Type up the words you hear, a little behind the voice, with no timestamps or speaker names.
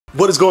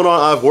What is going on,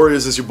 Ive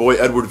Warriors? It's your boy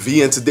Edward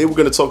V, and today we're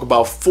going to talk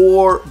about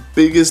 4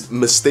 biggest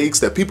mistakes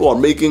that people are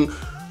making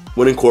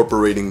when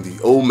incorporating the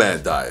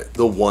OMAD diet,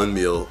 the 1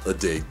 meal a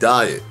day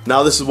diet.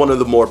 Now, this is one of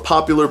the more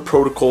popular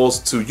protocols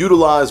to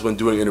utilize when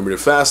doing intermittent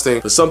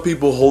fasting, but some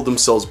people hold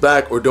themselves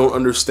back or don't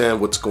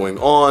understand what's going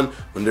on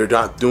when they're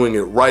not doing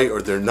it right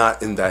or they're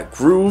not in that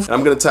groove. And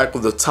I'm going to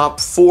tackle the top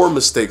 4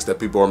 mistakes that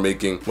people are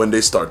making when they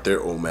start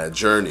their OMAD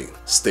journey.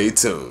 Stay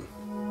tuned.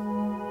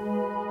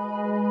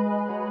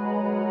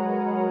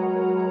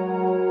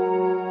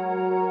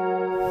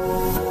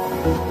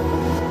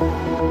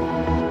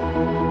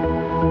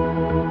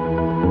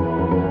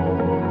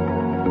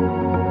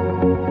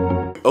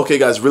 Okay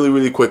guys,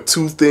 really quick,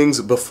 2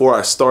 things before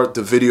I start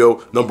the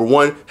video. Number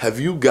 1, have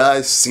you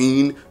guys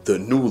seen the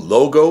new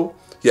logo?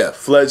 Yeah,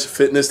 Fledge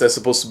Fitness, that's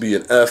supposed to be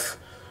an F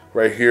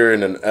right here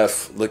and an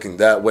F looking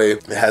that way.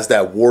 It has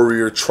that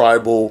warrior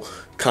tribal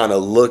kind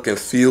of look and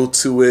feel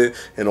to it,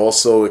 and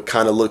also it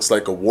kind of looks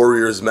like a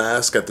warrior's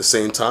mask at the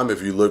same time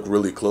if you look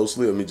really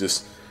closely. Let me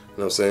just, you know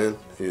what I'm saying?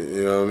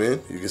 You know what I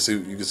mean? You can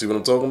see what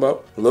I'm talking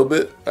about a little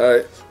bit. All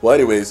right. Well,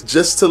 anyways,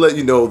 just to let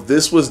you know,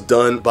 this was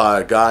done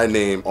by a guy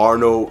named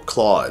Arnaud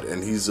Claude,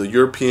 and he's a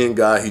European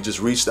guy. He just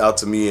reached out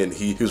to me, and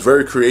he was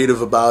very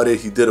creative about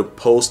it. He did a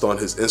post on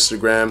his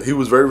Instagram. He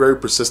was very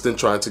persistent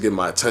trying to get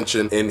my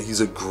attention, and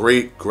he's a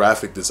great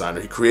graphic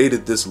designer. He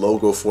created this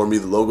logo for me,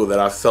 the logo that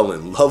I fell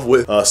in love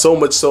with, so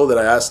much so that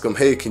I asked him,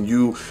 hey, can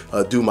you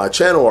do my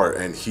channel art?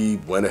 And he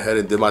went ahead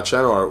and did my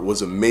channel art. It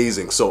was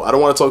amazing. So I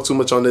don't want to talk too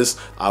much on this.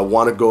 I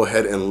want to go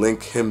ahead and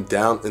link him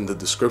down in the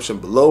description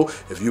below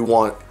if you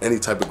want any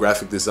type of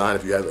graphic design,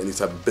 if you have any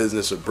type of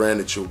business or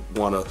brand that you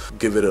want to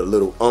give it a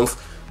little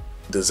oomph.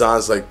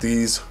 Designs like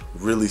these,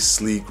 really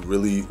sleek,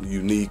 really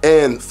unique.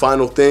 And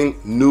final thing,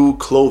 new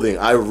clothing.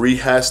 I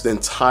rehashed the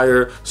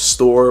entire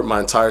store,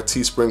 my entire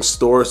Teespring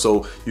store,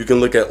 so you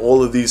can look at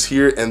all of these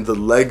here. And the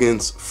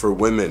leggings for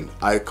women,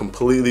 I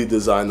completely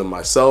designed them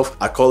myself.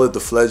 I call it the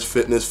Fledge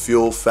Fitness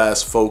Fuel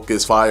Fast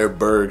Focus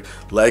Firebird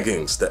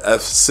leggings, the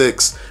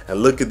F6.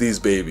 And look at these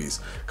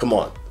babies. Come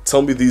on,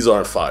 tell me these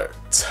aren't fire.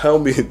 Tell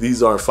me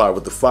these aren't fire,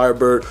 with the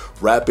Firebird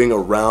wrapping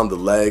around the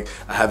leg.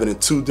 I have it in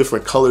 2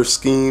 different color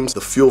schemes.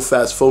 The Fuel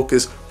Fast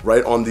Focus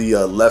right on the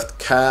left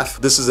calf.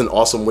 This is an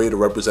awesome way to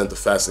represent the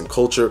fasting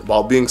culture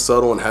while being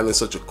subtle and having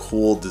such a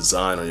cool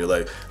design on your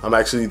leg. I'm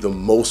actually the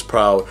most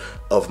proud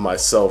of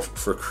myself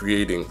for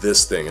creating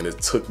this thing, and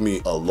it took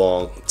me a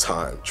long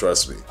time,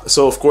 trust me.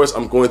 So of course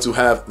I'm going to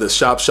have the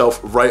shop shelf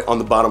right on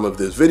the bottom of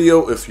this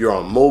video. If you're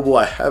on mobile,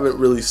 I haven't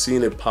really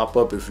seen it pop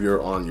up if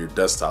you're on your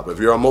desktop. If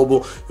you're on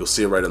mobile, you'll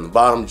see it right on the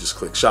bottom. Just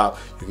click shop.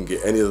 You can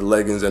get any of the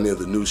leggings, any of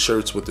the new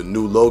shirts with the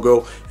new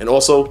logo. And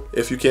also,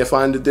 if you can't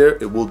find it there,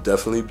 it will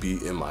definitely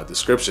be in my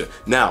description.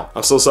 Now,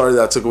 I'm so sorry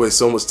that I took away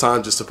so much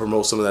time just to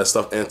promote some of that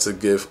stuff and to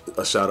give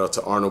a shout out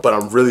to Arnold, but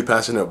I'm really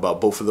passionate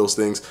about both of those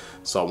things,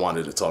 so I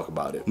wanted to talk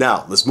about it.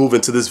 Now, let's move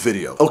into this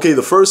video. Okay,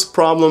 the first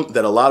problem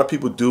that a lot of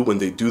people do when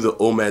they do the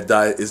OMAD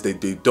diet is they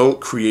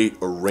don't create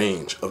a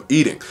range of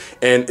eating.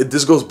 And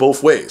this goes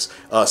both ways.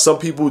 Some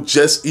people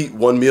just eat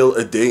 1 meal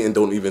a day and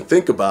don't even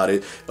think about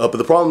it. But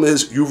the problem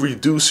is you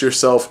reduce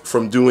yourself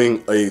from doing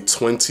a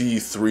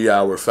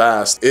 23-hour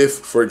fast. If,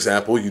 for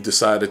example, you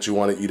decide that you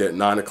want to eat at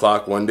 9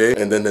 o'clock one day,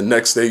 and then the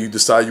next day you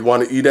decide you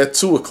want to eat at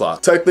 2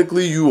 o'clock.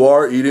 Technically, you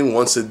are eating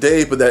once a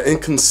day, but that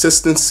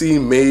inconsistency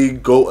may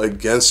go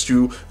against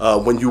you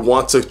when you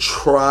want to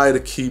try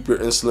to keep your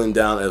insulin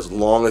down as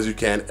long as you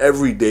can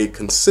every day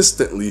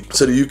consistently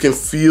so that you can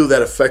feel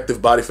that effective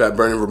body fat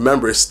burning.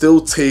 Remember, it still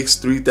takes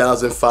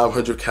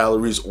 3,500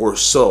 calories or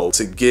so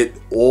to get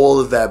all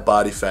of that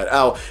body fat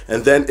out,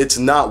 and then it's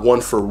not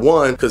 1 for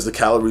 1 because the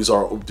calories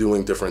are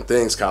doing different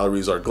things.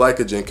 Calories are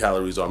glycogen,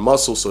 calories are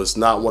muscle, so it's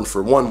not 1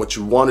 for 1. What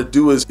you want to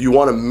do is you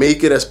want to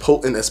make it as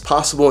potent as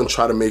possible and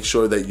try to make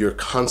sure that you're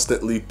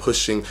constantly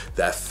pushing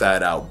that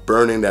fat out,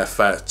 burning that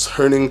fat,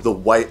 turning the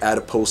white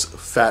adipose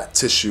fat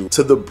tissue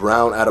to the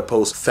brown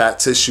adipose fat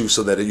tissue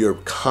so that you're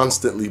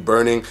constantly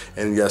burning.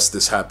 And yes,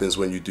 this happens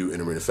when you do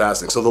intermittent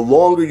fasting. So the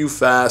longer you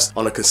fast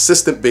on a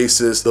consistent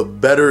basis, the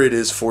better it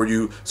is for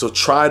you. So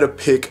try to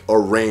pick a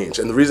range.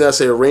 And the reason I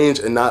say a range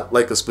and not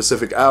like a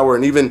specific hour,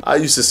 and even I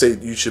used to say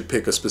you should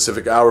pick a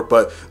specific hour,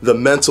 but the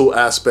mental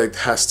aspect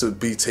has to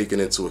be taken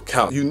into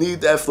account. You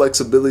need that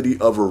flexibility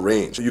of a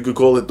range. You could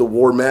call it the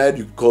OMAD,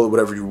 you could call it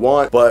whatever you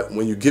want, but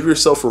when you give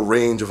yourself a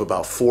range of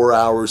about 4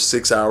 hours,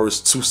 6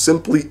 hours to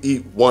simply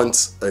eat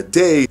once a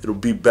day, it'll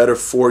be better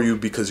for you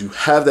because you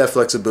have that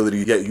flexibility,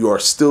 yet you are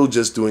still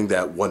just doing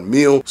that 1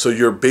 meal. So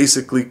you're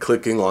basically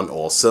clicking on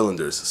all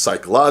cylinders,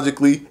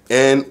 psychologically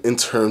and in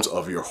terms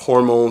of your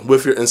hormone,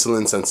 with your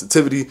insulin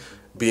sensitivity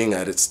being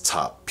at its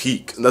top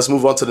peak. Let's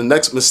move on to the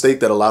next mistake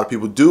that a lot of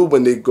people do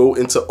when they go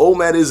into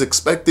OMAD, is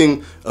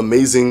expecting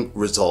amazing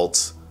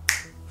results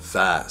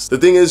fast. The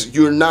thing is,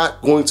 you're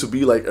not going to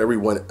be like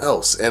everyone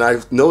else. And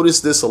I've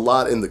noticed this a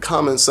lot in the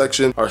comment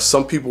section.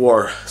 Some people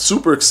are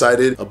super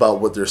excited about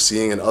what they're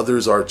seeing, and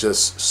others are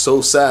just so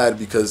sad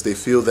because they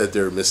feel that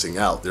they're missing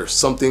out. There's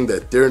something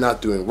that they're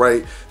not doing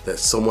right that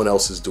someone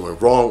else is doing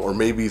wrong, or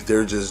maybe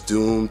they're just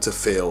doomed to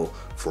fail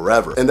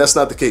forever. And that's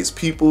not the case.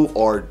 People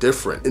are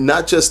different. And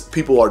not just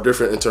people are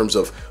different in terms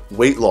of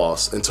weight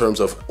loss, in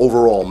terms of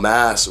overall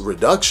mass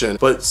reduction,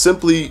 but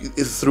simply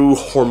through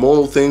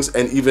hormonal things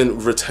and even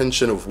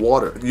retention of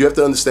water. You have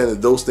to understand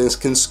that those things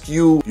can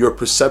skew your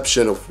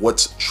perception of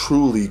what's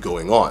truly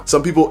going on.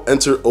 Some people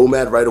enter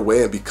OMAD right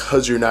away, and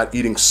because you're not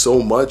eating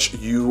so much,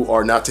 you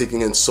are not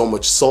taking in so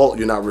much salt,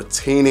 you're not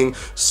retaining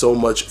so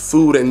much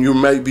food, and you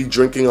might be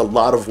drinking a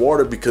lot of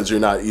water because you're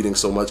not eating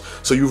so much.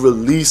 So you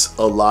release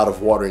a lot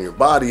of water in your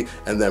body,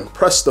 and then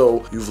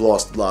presto, you've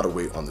lost a lot of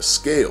weight on the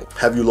scale.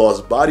 Have you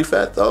lost body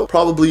fat though?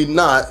 Probably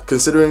not,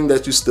 considering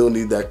that you still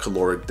need that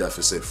caloric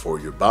deficit for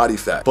your body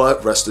fat.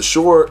 But rest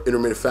assured,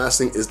 intermittent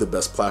fasting is the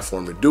best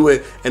platform to do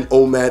it, and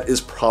OMAD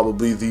is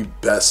probably the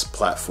best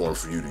platform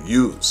for you to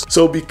use.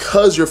 So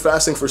because you're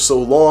fasting for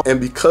so long, and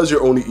because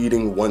you're only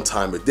eating one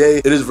time a day,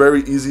 it is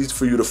very easy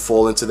for you to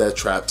fall into that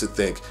trap to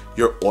think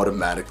you're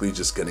automatically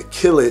just gonna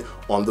kill it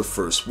on the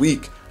first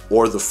week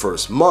or the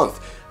first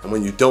month. And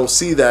when you don't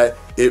see that,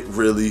 it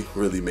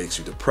really makes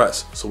you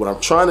depressed. So what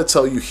I'm trying to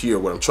tell you here,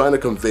 what I'm trying to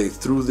convey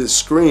through this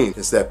screen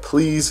is that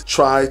please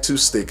try to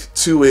stick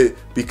to it,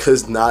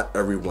 because not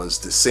everyone's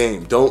the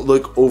same. Don't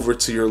look over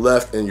to your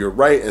left and your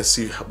right and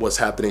see what's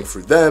happening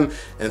for them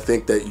and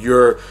think that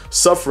you're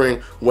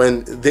suffering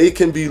when they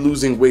can be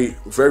losing weight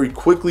very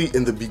quickly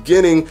in the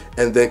beginning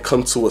and then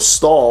come to a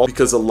stall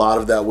because a lot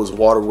of that was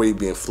water weight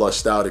being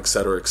flushed out,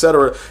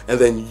 etc., and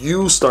then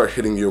you start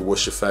hitting your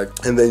whoosh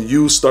effect, and then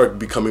you start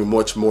becoming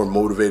much more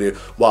motivated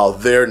while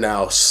they're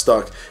now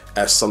stuck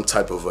at some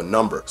type of a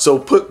number. So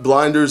put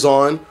blinders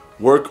on,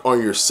 work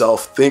on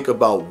yourself, think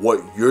about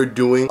what you're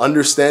doing.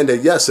 Understand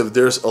that yes, if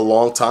there's a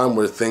long time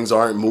where things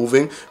aren't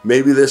moving,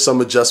 maybe there's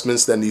some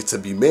adjustments that need to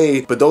be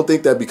made, but don't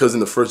think that because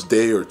in the first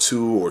day or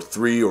 2 or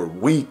 3 or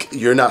week,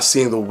 you're not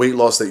seeing the weight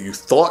loss that you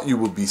thought you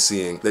would be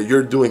seeing, that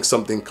you're doing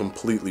something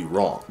completely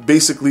wrong.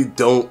 Basically,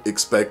 don't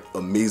expect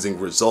amazing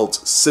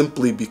results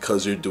simply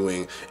because you're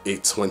doing a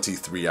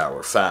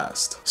 23-hour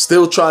fast.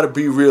 Still try to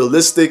be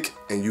realistic,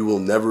 and you will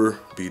never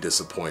be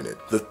disappointed.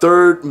 The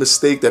third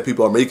mistake that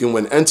people are making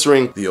when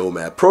entering the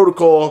OMAD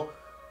protocol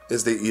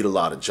is they eat a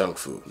lot of junk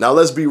food. Now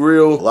let's be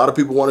real, a lot of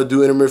people want to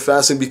do intermittent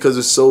fasting because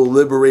it's so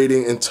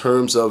liberating in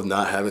terms of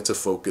not having to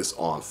focus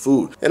on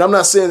food. And I'm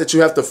not saying that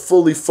you have to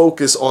fully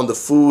focus on the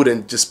food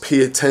and just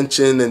pay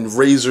attention and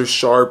razor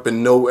sharp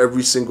and know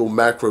every single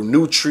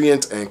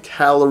macronutrient and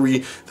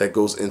calorie that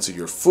goes into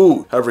your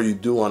food. However, you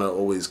do want to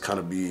always kind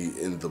of be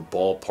in the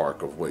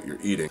ballpark of what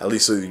you're eating, at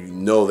least so you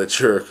know that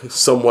you're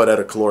somewhat at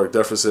a caloric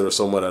deficit or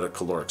somewhat at a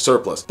caloric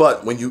surplus.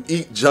 But when you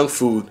eat junk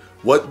food,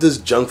 what does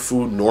junk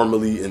food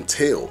normally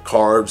entail?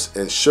 Carbs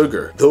and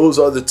sugar. Those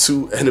are the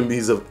two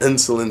enemies of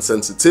insulin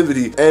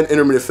sensitivity, and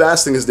intermittent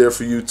fasting is there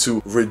for you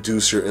to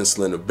reduce your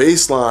insulin to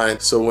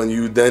baseline. So when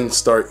you then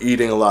start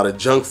eating a lot of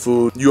junk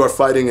food, you are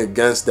fighting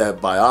against that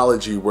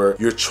biology where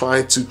you're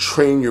trying to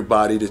train your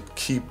body to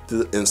keep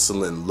the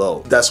insulin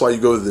low. That's why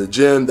you go to the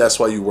gym, that's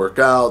why you work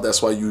out,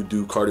 that's why you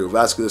do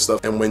cardiovascular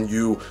stuff. And when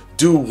you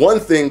do one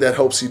thing that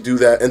helps you do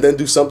that and then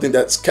do something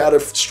that's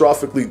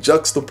catastrophically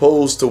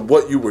juxtaposed to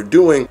what you were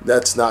doing,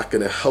 that's not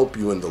going to help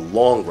you in the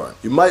long run.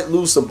 You might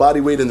lose some body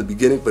weight in the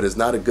beginning, but it's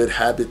not a good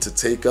habit to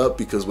take up,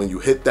 because when you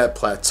hit that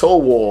plateau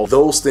wall,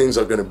 those things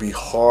are going to be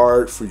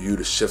hard for you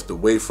to shift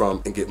away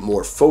from and get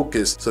more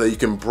focused so that you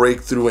can break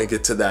through and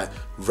get to that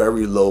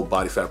very low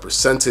body fat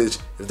percentage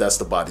if that's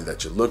the body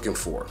that you're looking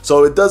for.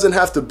 So it doesn't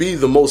have to be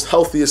the most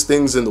healthiest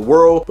things in the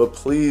world, but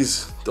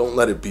please don't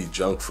let it be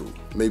junk food.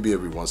 Maybe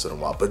every once in a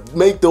while, but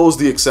make those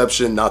the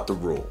exception, not the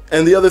rule.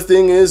 And the other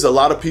thing is, a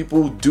lot of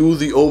people do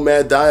the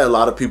OMAD diet. A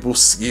lot of people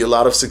see a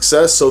lot of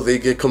success, so they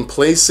get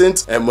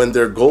complacent. And when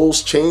their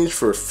goals change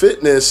for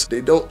fitness,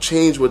 they don't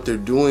change what they're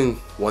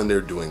doing when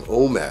they're doing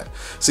OMAD.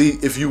 See,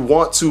 if you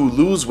want to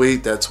lose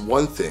weight, that's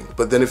one thing.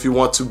 But then if you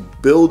want to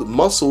build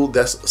muscle,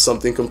 that's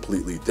something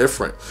completely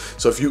different.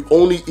 So if you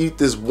only eat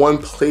this one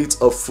plate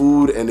of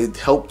food and it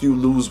helped you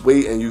lose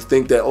weight, and you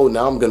think that, oh,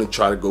 now I'm gonna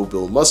try to go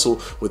build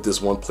muscle with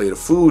this one plate of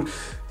food,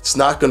 it's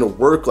not gonna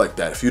work like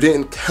that. If you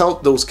didn't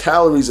count those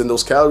calories and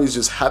those calories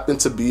just happen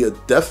to be a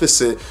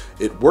deficit,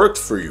 it worked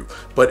for you.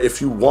 But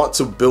if you want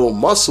to build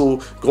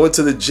muscle, going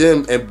to the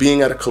gym and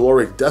being at a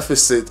caloric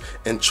deficit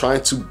and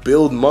trying to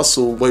build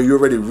muscle when you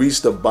already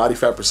reached the body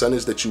fat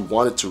percentage that you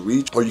wanted to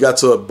reach, or you got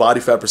to a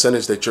body fat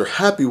percentage that you're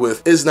happy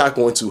with, is not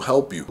going to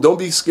help you. Don't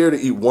be scared to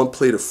eat one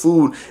plate of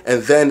food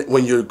and then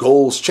when your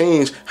goals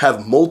change,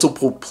 have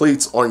multiple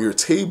plates on your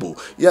table.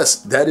 Yes,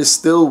 that is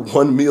still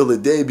one meal a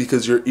day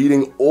because you're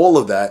eating all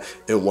of that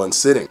in one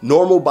sitting.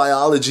 Normal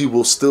biology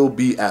will still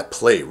be at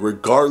play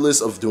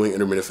regardless of doing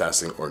intermittent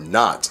fasting or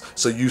not.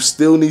 So you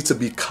still need to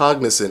be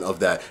cognizant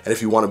of that. And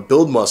if you want to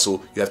build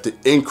muscle, you have to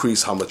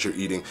increase how much you're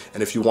eating.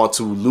 And if you want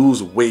to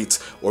lose weight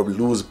or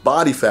lose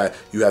body fat,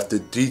 you have to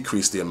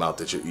decrease the amount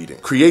that you're eating.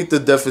 Create the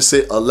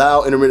deficit,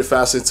 allow intermittent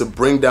fasting to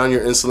bring down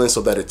your insulin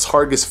so that it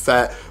targets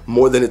fat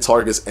more than it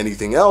targets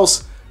anything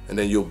else, and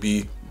then you'll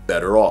be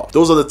better off.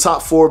 Those are the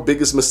top 4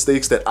 biggest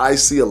mistakes that I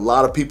see a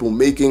lot of people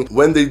making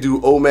when they do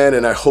OMAD,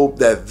 and I hope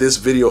that this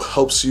video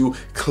helps you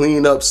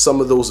clean up some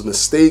of those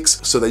mistakes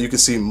so that you can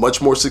see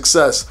much more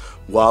success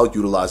while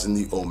utilizing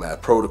the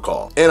OMAD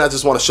protocol. And I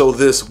just want to show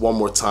this one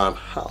more time.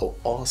 How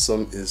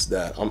awesome is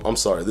that? I'm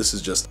sorry, this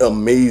is just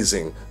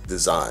amazing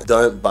design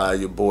done by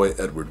your boy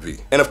Edward V.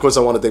 And of course, I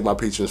want to thank my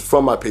patrons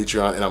from my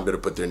Patreon, and I'm going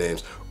to put their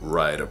names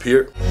right up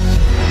here.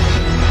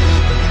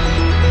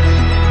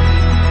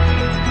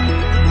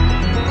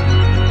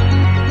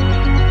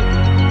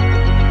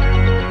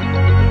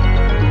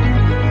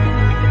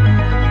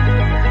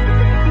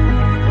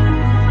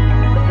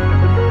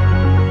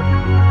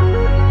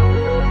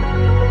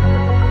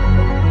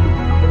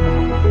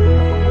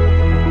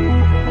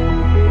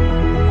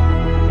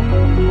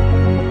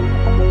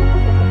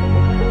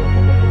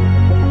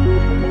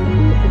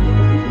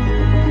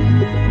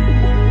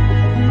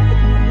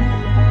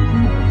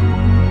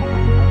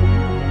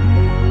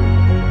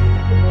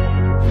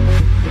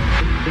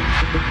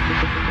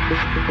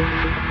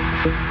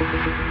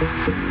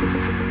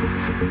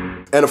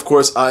 And of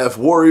course, IF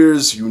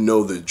Warriors, you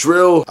know the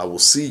drill. I will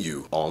see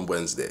you on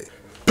Wednesday.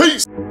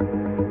 Peace!